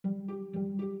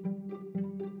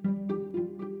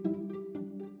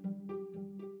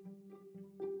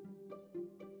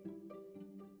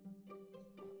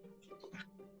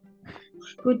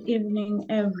Good evening,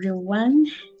 everyone.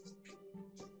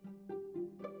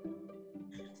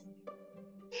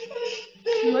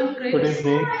 Good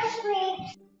evening.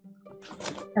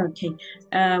 Okay,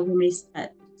 we may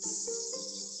start.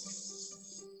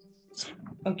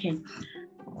 Okay.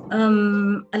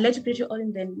 I'd like to greet you all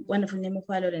in the wonderful name of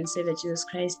our Lord and Savior Jesus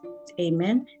Christ.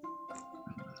 Amen.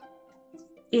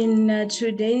 In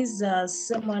today's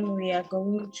sermon, we are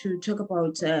going to talk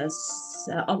about,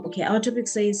 our topic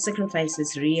says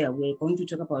sacrifices real. We're going to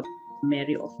talk about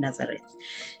Mary of Nazareth.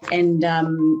 And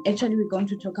actually, we're going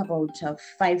to talk about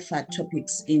 5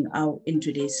 topics in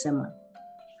today's sermon.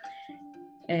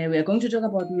 We are going to talk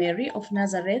about Mary of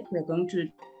Nazareth. We're going to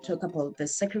talk about the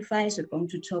sacrifice. We're going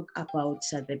to talk about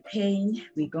the pain.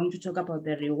 We're going to talk about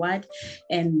the reward.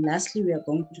 And lastly, we are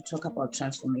going to talk about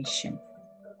transformation.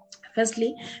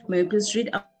 Firstly, may we please read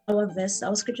our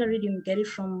scripture reading. We get it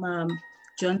from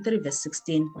John 3, verse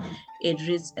 16. It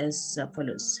reads as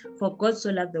follows. For God so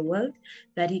loved the world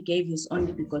that he gave his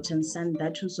only begotten Son,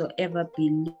 that whosoever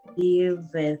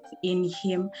believeth in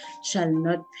him shall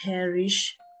not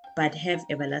perish, but have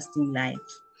everlasting life.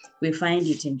 We find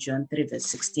it in John 3, verse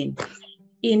 16.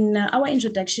 In our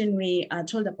introduction, we are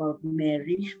told about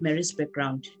Mary's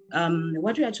background.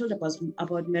 What we are told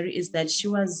about Mary is that she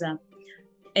was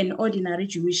an ordinary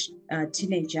Jewish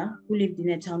teenager who lived in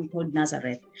a town called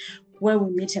Nazareth, where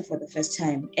we meet her for the first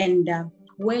time. And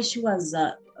where she was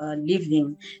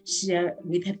living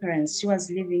with her parents, she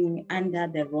was living under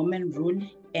the Roman rule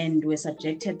and were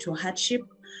subjected to hardship,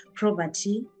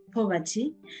 poverty,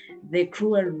 the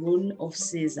cruel rule of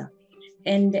Caesar.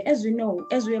 And as we know,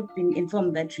 as we have been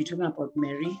informed that we're talking about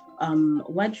Mary,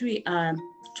 what we are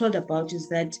told about is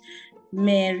that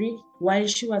Mary, while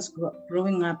she was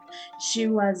growing up, she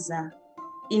was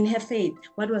in her faith.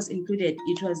 What was included,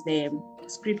 it was the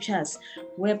scriptures,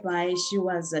 whereby she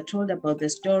was told about the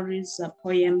stories,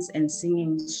 poems, and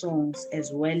singing songs,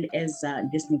 as well as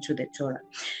listening to the Torah.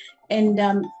 And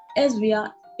as we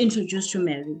are introduced to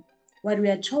Mary, what we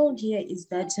are told here is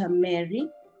that Mary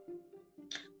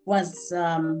was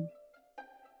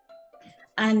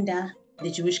under the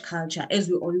Jewish culture. As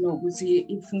we all know, we see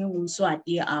if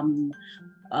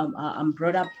I'm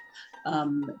brought up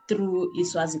through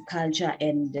Iswazi culture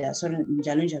and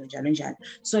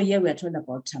so here we are told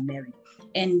about Mary.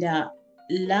 And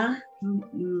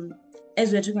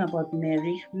as we're talking about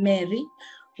Mary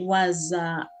was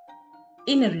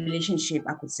in a relationship,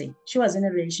 I could say. She was in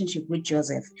a relationship with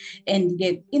Joseph. And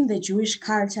in the Jewish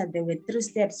culture, there were 3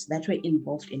 steps that were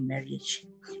involved in marriage.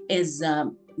 As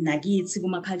Nagi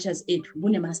Tsiguma cultures,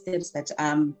 one steps that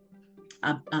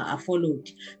are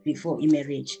followed before in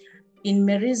marriage. In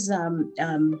Mary's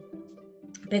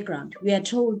background, we are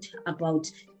told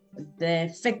about the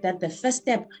fact that the first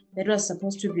step that was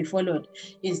supposed to be followed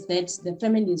is that the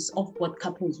families of both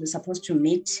couples were supposed to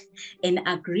meet and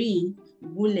agree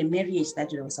on the marriage that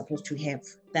they were supposed to have.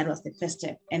 That was the first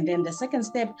step. And then the second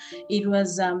step, it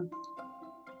was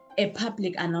a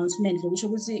public announcement lokusho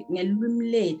ukuthi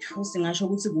ngelulwimi lethu singasho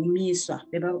ukuthi kumiswa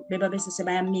beba bese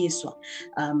sebayamiswa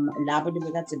labo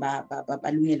bekade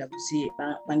balungela ukuthi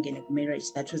bangene ku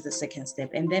marriage. That was the second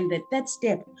step. And then the third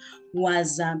step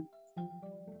was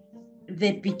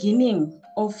the beginning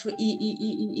of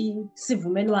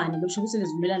sivumelwano lokusho ukuthi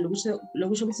lezivumelwano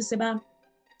lokusho ukuthi seba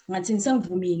ngathi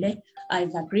ngisangivumile,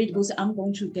 I've agreed because I'm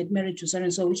going to get married to so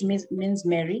and so, which means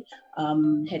Mary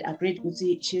had agreed because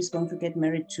she is going to get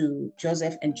married to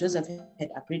Joseph, and Joseph had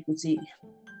agreed because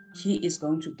he is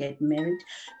going to get married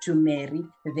to Mary.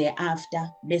 Thereafter,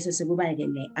 bese sekuba ke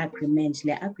ne-agreement.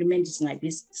 Le agreement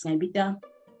singayibita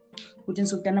ukuthi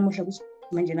ngisukutana namuhla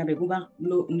manje nabe kuba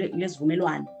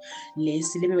lesivumelwano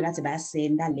lesi lebekade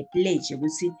bayasenda le pledge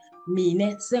ukuthi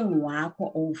mina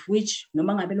sengiwakho, of which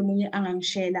noma ngabe lomunye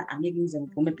angangishela angeke ngize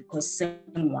ngivume because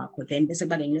sengiwakho. Then bese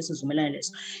kuba ke leso sivumelwano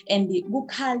leso. And ku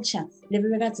culture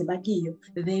lebekade bakiyo,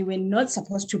 they were not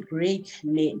supposed to break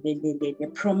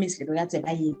the promise lebekade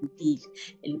bayibile.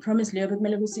 The promise leyo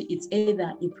bekumele ukuthi it's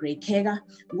either ibreakeka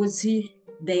ukuthi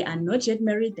they are not yet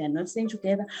married, they are not staying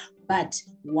together, but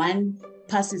one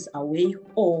passes away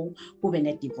or kube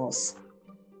ne divorce.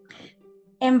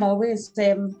 Emva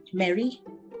kwese Mary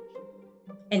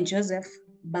and Joseph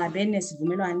babe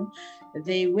nesivumelwano,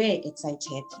 they were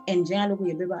excited. And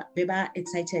njengalokhu beba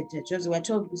excited, Joseph, we are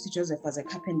told ukuthi Joseph was a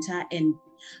carpenter and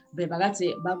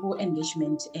bebakade baku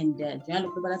engagement, and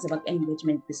njengalokhu bebakade baku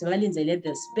engagement besebalindele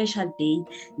the special day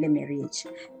le marriage.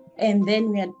 And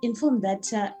then we are informed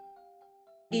that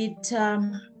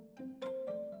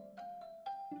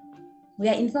we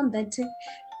are informed that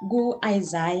go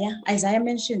Isaiah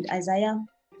mentioned Isaiah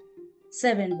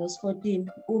 7 verse 14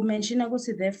 who mentioned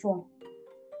ukuthi therefore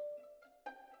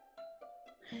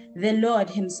the Lord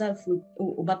himself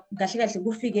kahle kahle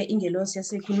kufike ingelosi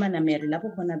yasekhuluma naMary lapho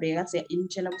khona bekade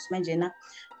imtshela ukuthi manjena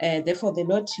therefore the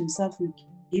Lord himself will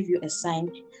give you a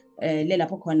sign le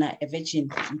lapho khona a virgin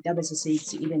itabe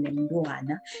seyithi ibe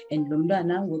nemntwana and lo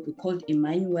mntwana will be called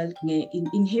Emmanuel.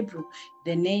 In Hebrew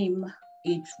the name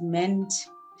it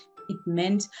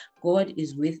meant God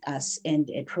is with us, and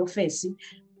a prophecy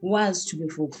was to be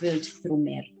fulfilled through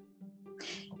Mary.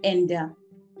 And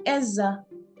as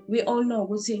we all know,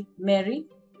 Mary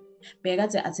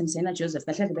bekade athembisene Joseph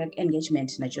kahle back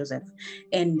engagement na Joseph,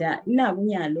 and na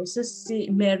kunyalo sesi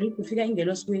Mary kufika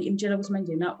ingelosi kuye imtshela ukuthi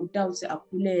manje na utawuthi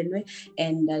akhulelwe,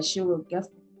 and she will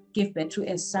give birth to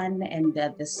a son, and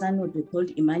the son will be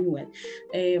called Emmanuel.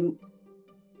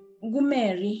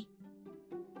 Mary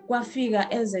kwafika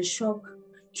as a shock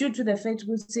due to the fact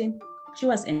that she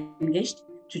was engaged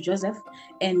to Joseph,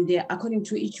 and according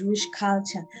to Jewish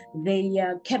culture, they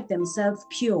kept themselves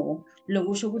pure.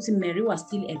 Mary was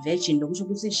still a virgin.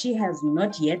 She has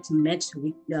not yet met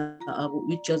with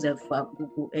Joseph.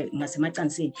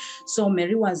 So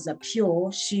Mary was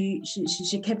pure. She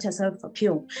kept herself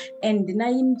pure. And now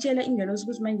in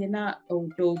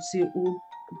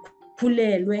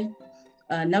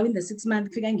the 6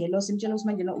 month and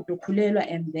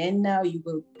then now you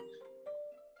will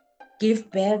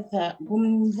give birth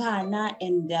kumntwana,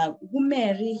 and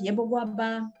kuMary yebo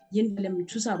kwaba yindlela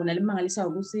emthusako nalemangalisa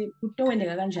ukuthi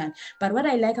kutowendeka kanjani. But what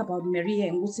I like about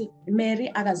Mary ukuthi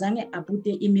Mary akazange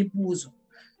abute imibuzo,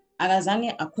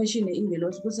 akazange aquestione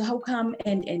ingelosi ukuthi how come,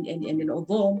 and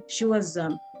although she was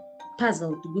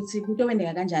puzzled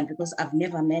because I've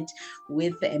never met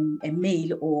with a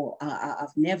male, or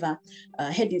I've never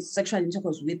had sexual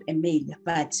intercourse with a male,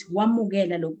 but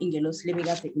wamukela lo ingelosi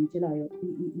lebekade imtshela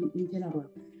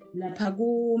lapha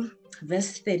ku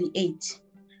verse 38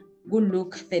 ku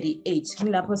Luke 38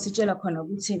 ngilapho sitshela khona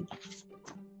ukuthi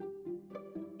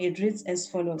it reads as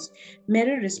follows.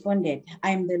 Mary responded,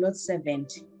 I am the Lord's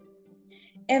servant.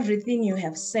 Everything you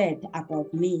have said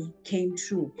about me came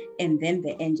true. And then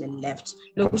the angel left.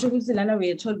 We are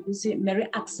told Mary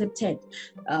accepted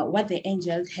what the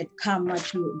angel had come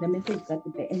to, the message that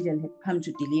the angel had come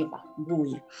to deliver.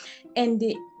 And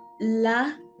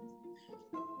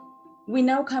we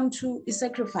now come to a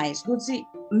sacrifice.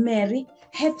 Mary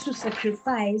had to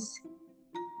sacrifice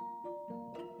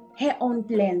her own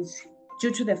plans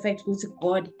due to the fact that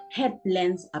God had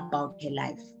plans about her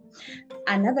life.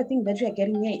 Another thing that we are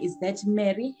getting here is that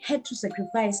Mary had to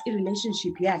sacrifice a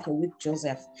relationship with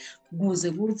Joseph.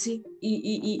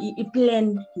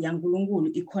 Plan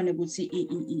yankulunkulu ikhona ukuthi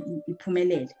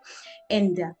iphumelele.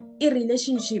 And a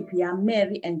relationship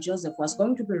Mary and Joseph was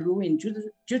going to be ruined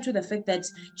due to the fact that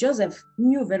Joseph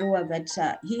knew very well that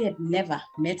he had never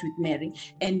met with Mary,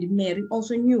 and Mary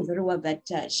also knew very well that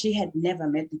she had never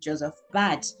met with Joseph.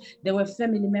 But there were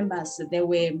family members, there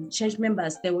were church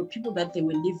members, there were people that they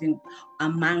were living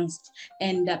amongst,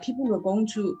 and people were going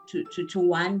to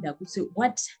wonder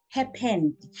what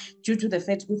happened due to the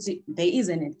fact that there is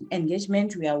an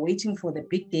engagement, we are waiting for the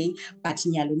big day, but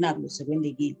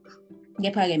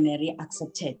Mary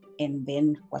accepted, and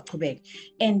then waqhubeka.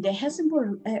 And her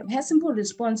simple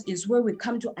response is where we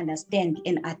come to understand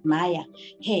and admire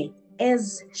her,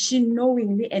 as she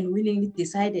knowingly and willingly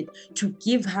decided to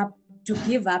give up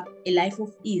a life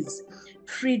of ease,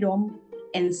 freedom,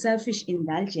 and selfish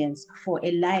indulgence for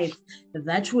a life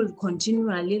that will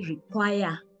continually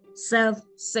require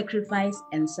self-sacrifice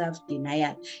and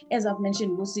self-denial. As I've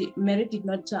mentioned, Mary did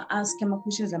not ask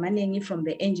questions from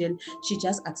the angel. She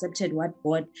just accepted what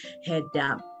God had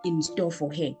in store for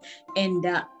her. And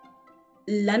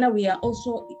Lana, we are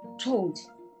also told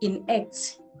in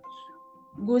Acts,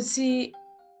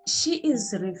 she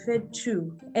is referred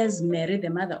to as Mary, the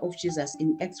mother of Jesus,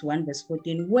 in Acts 1 verse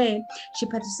 14, where she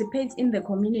participates in the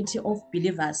community of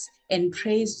believers and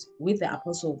prays with the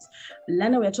apostles.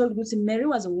 Lana, we are told that Mary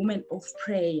was a woman of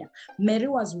prayer. Mary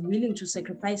was willing to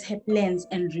sacrifice her plans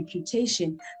and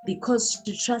reputation because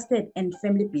she trusted and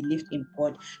firmly believed in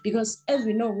God. Because as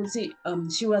we know,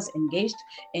 she was engaged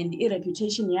and her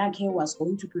reputation was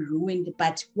going to be ruined,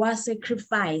 but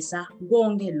sacrifice and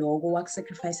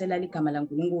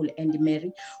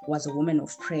Mary was a woman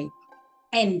of prayer.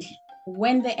 And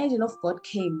when the angel of God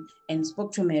came and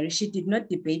spoke to Mary, she did not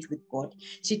debate with God.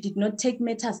 She did not take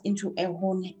matters into her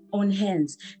own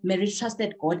hands. Mary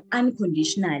trusted God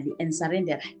unconditionally and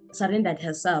surrendered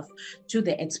herself to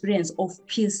the experience of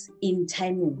peace in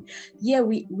timing. Here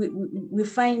we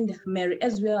find Mary,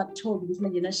 as we are told,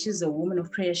 she's a woman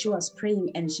of prayer. She was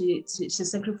praying and she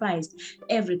sacrificed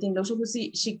everything.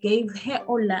 She gave her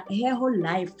whole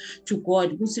life to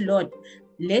God. Lord,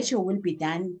 let your will be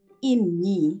done in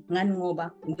me,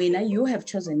 when you have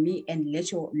chosen me, and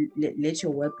let your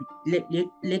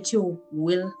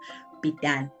will be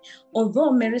done.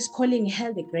 Although Mary's calling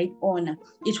held a great honor,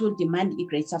 it will demand a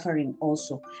great suffering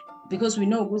also. Because we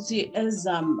know, as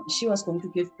she was going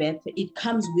to give birth, it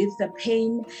comes with the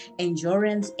pain,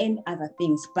 endurance, and other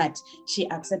things. But she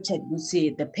accepted,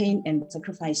 the pain and the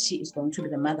sacrifice. She is going to be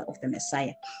the mother of the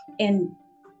Messiah. And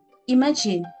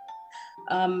imagine,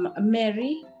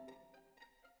 Mary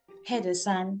had a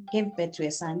son, gave birth to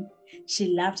a son. She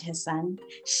loved her son.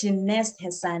 She nursed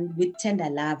her son with tender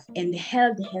love and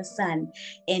held her son.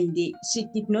 And she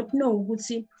did not know,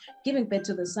 giving birth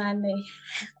to the son,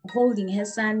 holding her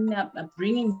son,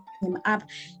 bringing him up.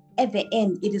 At the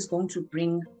end, it is going to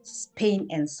bring pain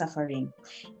and suffering.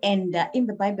 And in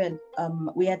the Bible,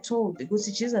 we are told, because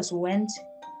Jesus went,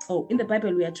 in the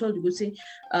Bible, we are told,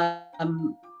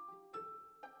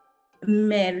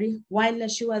 Mary, while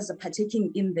she was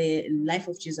partaking in the life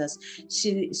of Jesus,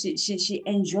 she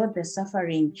enjoyed the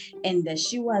suffering, and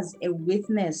she was a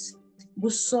witness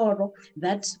sorrow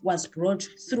that was brought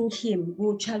through him,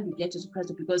 who child get Jesus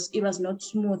Christ, because it was not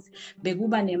smooth.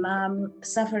 Bekuba nema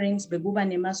sufferings, bekuba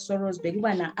nema sorrows,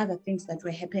 bekuba na other things that were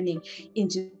happening in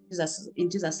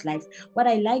Jesus' life. What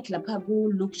I like,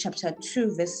 Luke chapter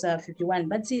 2, verse 51.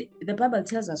 But see, the Bible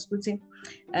tells us,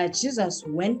 Jesus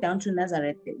went down to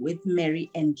Nazareth with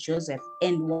Mary and Joseph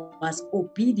and was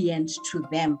obedient to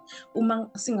them. We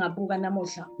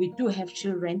do have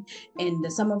children,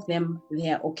 and some of them,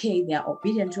 they are okay, they are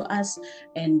obedient to us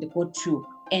and God too.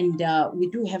 And we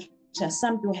do have,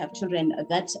 some do have children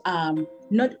that are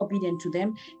not obedient to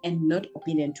them and not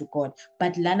obedient to God.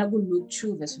 But Luke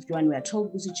 2, verse 51, we are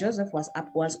told Joseph was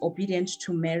obedient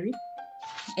to Mary,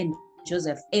 and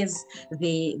Joseph is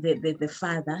the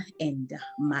father and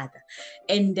mother.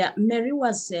 And Mary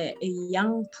was a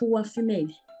young, poor female.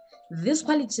 These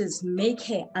qualities make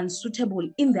her unsuitable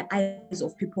in the eyes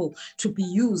of people to be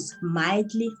used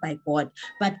mightily by God.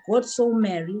 But God saw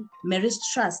Mary's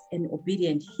trust and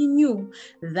obedience. He knew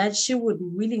that she would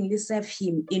willingly serve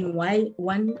him in one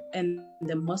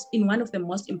of the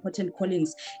most important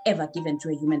callings ever given to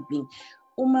a human being.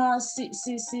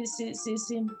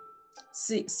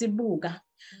 Sibuka,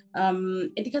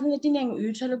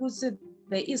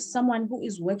 there is someone who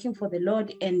is working for the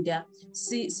Lord, and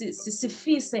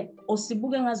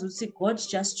God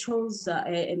just chose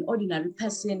an ordinary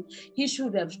person. He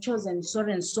should have chosen so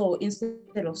and so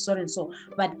instead of so and so.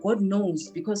 But God knows,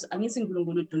 because do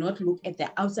not look at the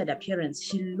outside appearance.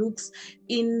 He looks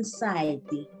inside,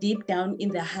 deep down in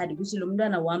the heart.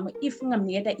 If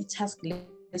task,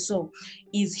 so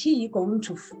is he going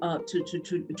to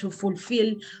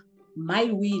fulfill my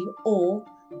will, or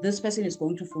this person is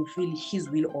going to fulfill his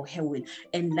will or her will?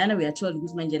 And Lana, we are told,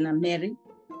 Mary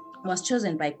was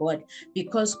chosen by God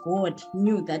because God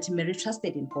knew that Mary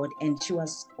trusted in God and she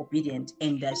was obedient,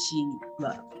 and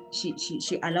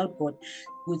she allowed God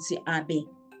to say abe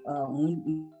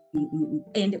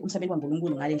and umsebenzi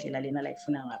kaNkulunkulu ngale ndlela lena la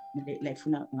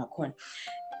ifuna ngakhona.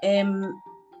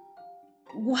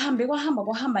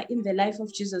 In the life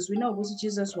of Jesus, we know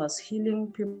Jesus was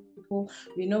healing people.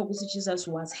 We know Jesus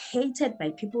was hated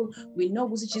by people. We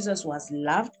know Jesus was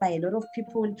loved by a lot of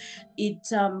people.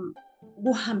 It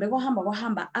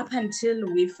up until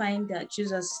we find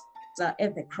Jesus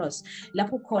at the cross.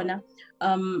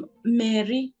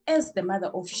 Mary, as the mother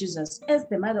of Jesus,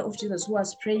 who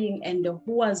was praying and who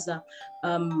was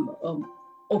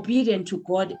obedient to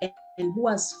God and who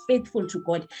was faithful to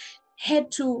God, had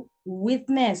to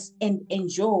witness and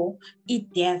enjoy the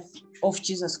death of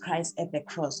Jesus Christ at the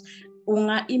cross.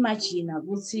 Imagine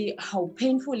how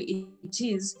painful it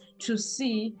is to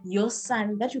see your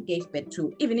son that you gave birth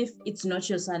to, even if it's not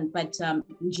your son, but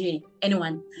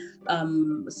anyone,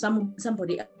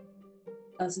 somebody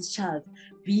else's child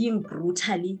being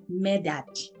brutally murdered.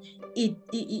 It's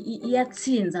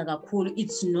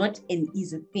not an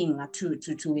easy thing to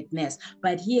witness.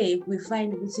 But here we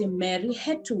find Mary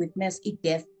had to witness the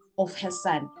death of her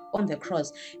son on the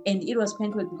cross, and it was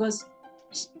painful because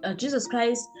Jesus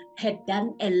Christ had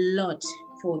done a lot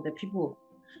for the people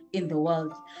in the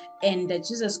world, and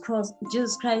Jesus Christ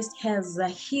has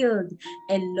healed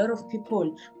a lot of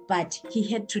people, but he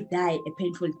had to die a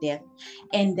painful death.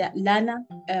 And Lana,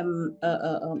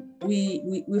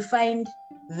 we find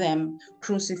them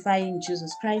crucifying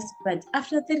Jesus Christ, but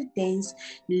after 30 days,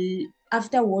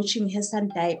 after watching her son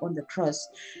die on the cross,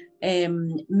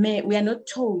 we are not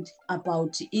told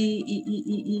about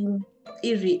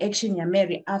reaction ya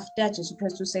Mary after Jesus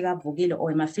Christ sekavukile,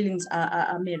 or my feelings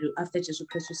are Mary after Jesus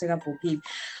Christ sekavukile.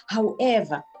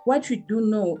 However, what we do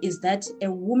know is that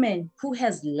a woman who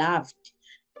has loved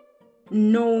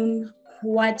known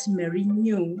what Mary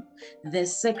knew, the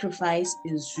sacrifice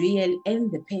is real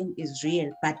and the pain is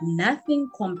real, but nothing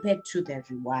compared to the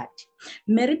reward.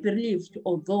 Mary believed,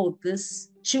 although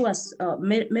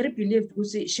Mary believed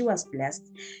she was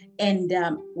blessed, and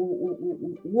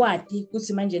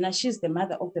she's the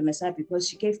mother of the Messiah because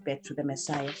she gave birth to the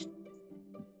Messiah.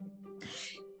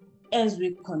 As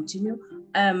we continue,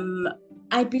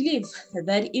 I believe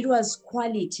that it was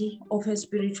quality of her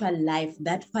spiritual life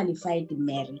that qualified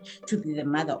Mary to be the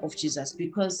mother of Jesus,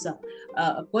 because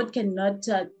God cannot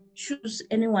choose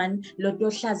anyone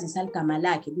lotohlazisa igama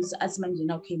lakhe ukuthi athi manje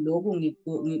na okay lokho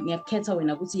ngiyakhetha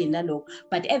wena ukuthi yena lokho,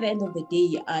 but at the end of the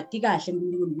day tikahle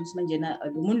uNkulunkulu ukuthi manje na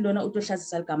lo muntu lona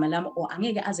utohlazisa igama lami or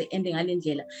angeke aze ende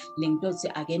ngalendlela lentothi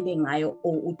akende ngayo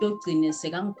or utogcine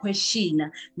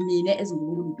sekangiquestiona mina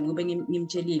eziNkulunkulu ngobe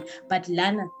ngimtshelile. But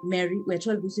lana Mary, we're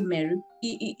told ukuthi Mary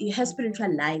her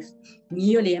spiritual life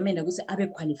ngiyo le yamenda ukuthi abe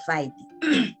qualified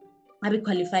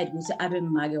ukuthi abe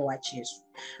mmake waJesu.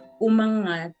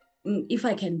 If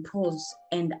I can pause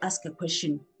and ask a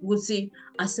question, ukuthi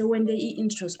asewende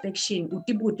i-introspection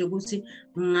utibude ukuthi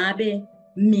ngabe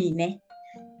mine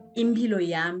impilo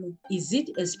yami, is it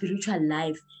a spiritual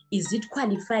life? Is it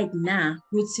qualified na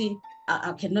ukuthi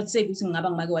I cannot say ukuthi ngaba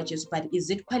ngimake waJesu, but is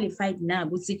it qualified na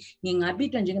ukuthi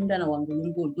ngingabitwa njengemntwana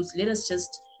waNkulunkulu? Ukuthi let us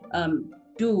just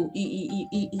do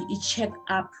a check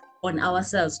up on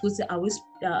ourselves.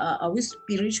 Are we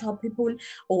spiritual people,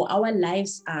 or our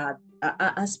lives are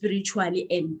spiritually,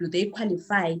 and do they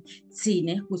qualify? And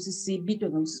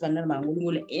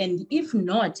if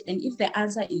not, and if the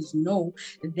answer is no,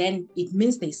 then it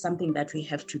means there's something that we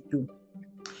have to do.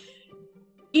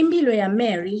 Impilo ya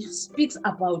Mary speaks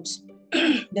about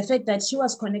the fact that she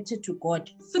was connected to God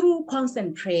through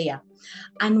constant prayer,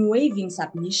 unwavering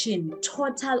submission,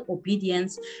 total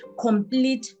obedience,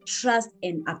 complete trust,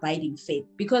 and abiding faith.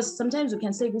 Because sometimes we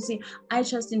can say, I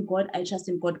trust in God,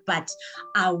 but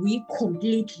are we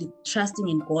completely trusting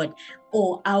in God?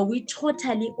 Or are we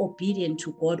totally obedient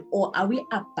to God? Or are we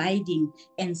abiding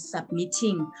and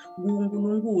submitting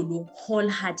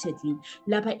wholeheartedly?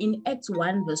 In Acts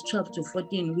 1 verse 12 to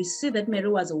 14, we see that Mary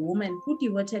was a woman who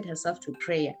devoted herself to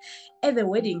prayer. At the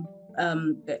wedding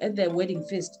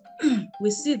feast,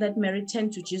 we see that Mary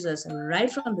turned to Jesus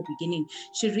right from the beginning.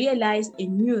 She realized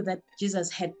and knew that Jesus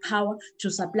had power to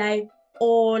supply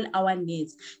all our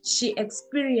needs. She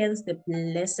experienced the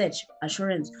blessed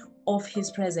assurance of his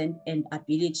presence and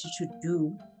ability to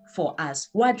do for us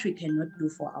what we cannot do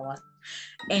for ourselves.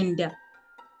 And the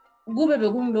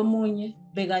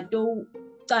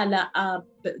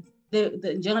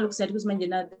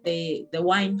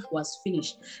wine was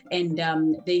finished, and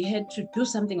they had to do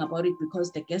something about it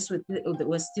because the guests were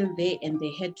still there and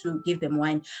they had to give them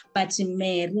wine. But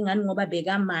Mary,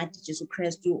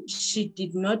 she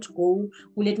did not go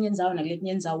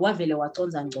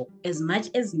as much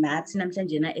as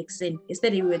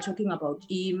yesterday we were talking about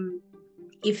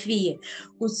fear.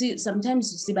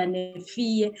 Sometimes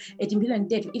fear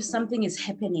if something is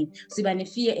happening, and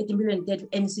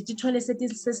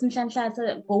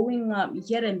going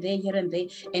here and there,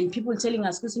 and people telling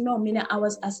us, no, Mina, I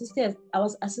was assisted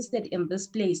in this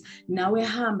place. Now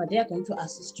they are going to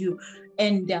assist you.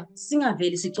 And because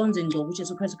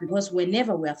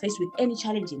whenever we are faced with any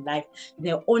challenge in life,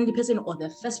 the only person or the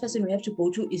first person we have to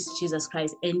go to is Jesus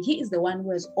Christ, and he is the one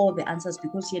who has all the answers,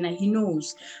 because he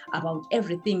knows about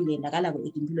everything. And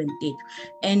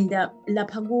as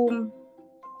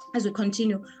we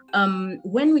continue,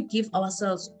 when we give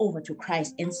ourselves over to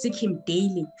Christ and seek him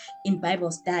daily in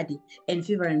Bible study and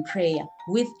fervent prayer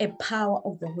with a power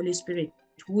of the Holy Spirit,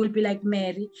 we'll be like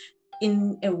Mary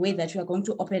in a way that we are going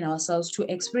to open ourselves to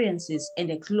experiences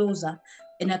and a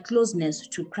closeness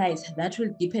to Christ that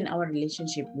will deepen our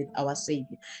relationship with our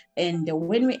Savior. And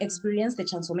when we experience the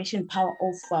transformation power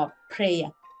of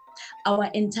prayer, our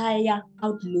entire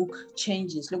outlook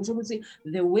changes.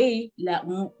 The way,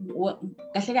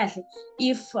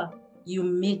 if you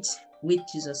meet with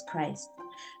Jesus Christ,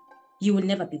 you will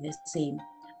never be the same.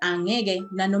 Angeke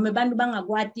nanoma abantu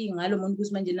bangakwati ngalo muntu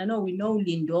ukuthi manje no, we know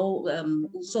Lindo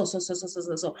so,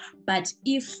 but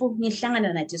if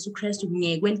ngihlangana na Jesu Christ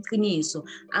ngekweqiniso,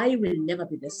 I will never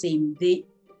be the same. There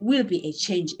will be a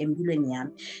change empilweni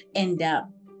yami. And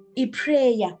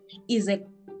prayer is a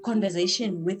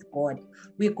conversation with God.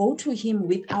 We go to him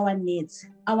with our needs,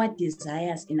 our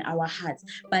desires in our hearts,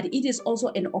 but it is also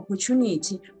an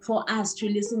opportunity for us to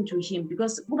listen to him,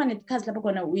 because we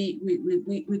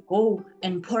go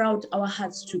and pour out our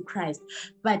hearts to Christ,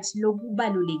 but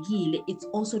it's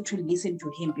also to listen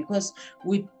to him, because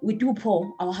we do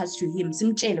pour our hearts to him.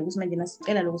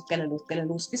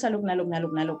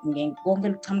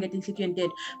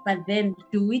 But then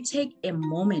do we take a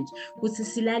moment ukuthi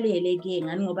silalele ke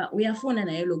ngani ngoba uyafuna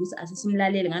naye lokuthi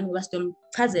asisimlalele ngani ngoba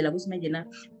sitomchazela ukuthi manje na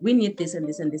we need this and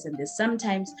this and this and this.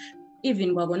 Sometimes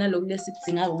even kwakona lokhu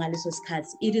lesikudingako ngaleso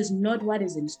sikhathi, it is not what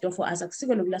is in store for us,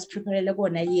 akusiko lokhu lasiprepare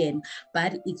kona yena,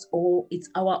 but it's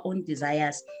our own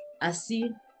desires.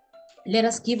 Let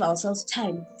us give ourselves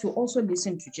time to also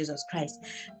listen to Jesus Christ.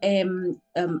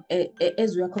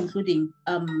 As we are concluding,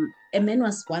 a man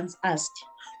was once asked,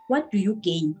 what do you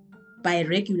gain by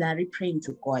regularly praying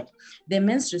to God? The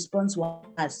man's response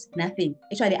was, nothing.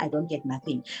 Actually, I don't get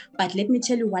nothing. But let me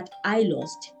tell you what I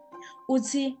lost.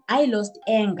 Uzi, I lost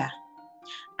anger.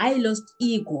 I lost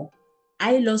ego.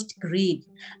 I lost greed.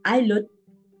 I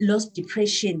lost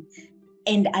depression.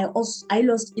 And I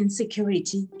lost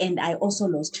insecurity, and I also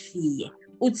lost fear.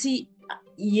 Uthi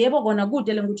yebo kona kude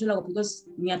lenguthola because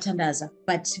ngiyathandaza,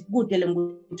 but kude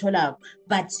lenguthola,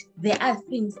 but there are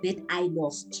things that I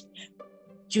lost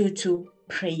due to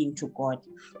praying to God.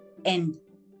 And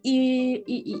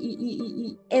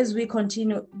as we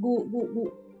continue,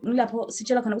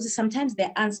 sometimes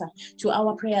the answer to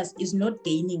our prayers is not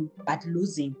gaining but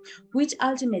losing, which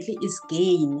ultimately is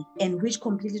gain, and which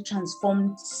completely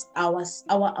transforms our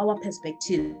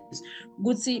perspectives.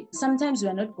 Sometimes we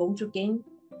are not going to gain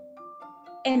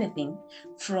anything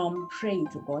from praying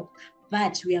to God,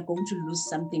 but we are going to lose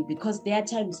something, because there are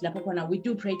times we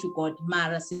do pray to God,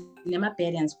 mara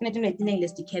burdens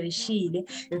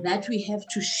that we have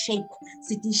to shape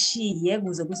sitishie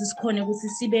ukuze sikhone ukuthi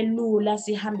sibe lula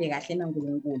sihambe kahle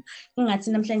naNkulunkulu.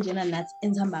 Ingathi namhlanje nathi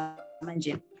enzihamba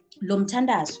manje lo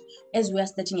mthandazo, as we are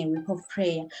starting a week of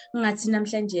prayer, ngathi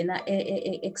namhlanje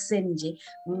ekuseni nje,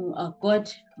 God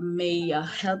may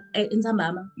help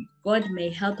God may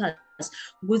help us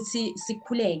ukuthi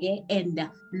sikhuleke and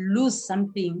lose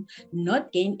something,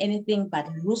 not gain anything but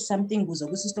lose something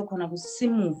ukuze sikhona ukuthi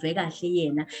simuve kahle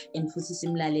yena and futhi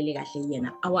simlalele kahle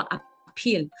yena. Our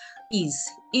appeal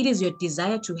is, it is your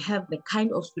desire to have the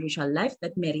kind of spiritual life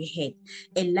that Mary had,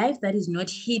 a life that is not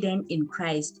hidden in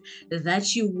Christ,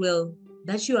 that you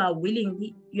are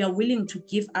willing to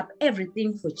give up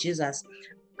everything for Jesus.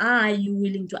 Are you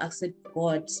willing to accept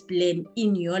God's plan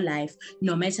in your life,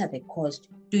 no matter the cost?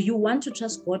 Do you want to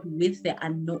trust God with the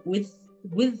unknown, with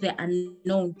the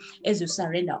unknown, as you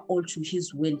surrender all to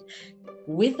his will,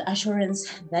 with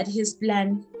assurance that his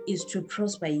plan is to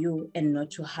prosper you and not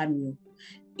to harm you?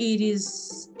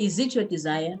 Is it your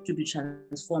desire to be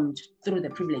transformed through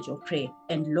the privilege of prayer?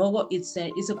 And logo, it's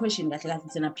a question that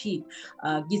it's an appeal.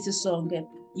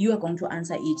 You are going to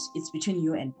answer it. It's between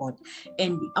you and God.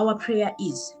 And our prayer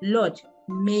is, Lord,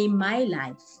 may my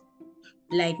life,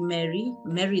 like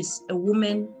Mary's a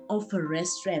woman of rare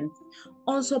strength,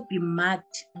 also be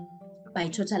marked by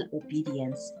total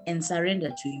obedience and surrender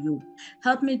to you.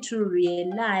 Help me to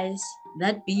realize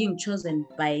that being chosen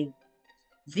by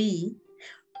thee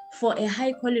for a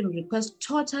high calling requires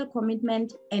total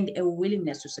commitment and a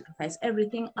willingness to sacrifice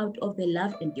everything out of the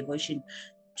love and devotion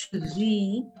to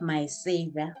thee, my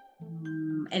Savior,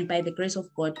 and by the grace of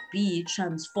God be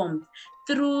transformed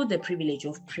through the privilege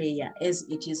of prayer. As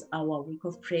it is our week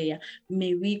of prayer,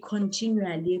 may we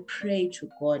continually pray to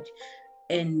God,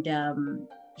 and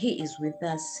he is with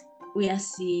us. We are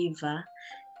Siva,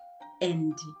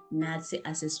 and nathi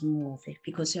asesimuve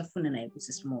because siyafuna naye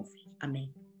ukuthi simuve. Amen.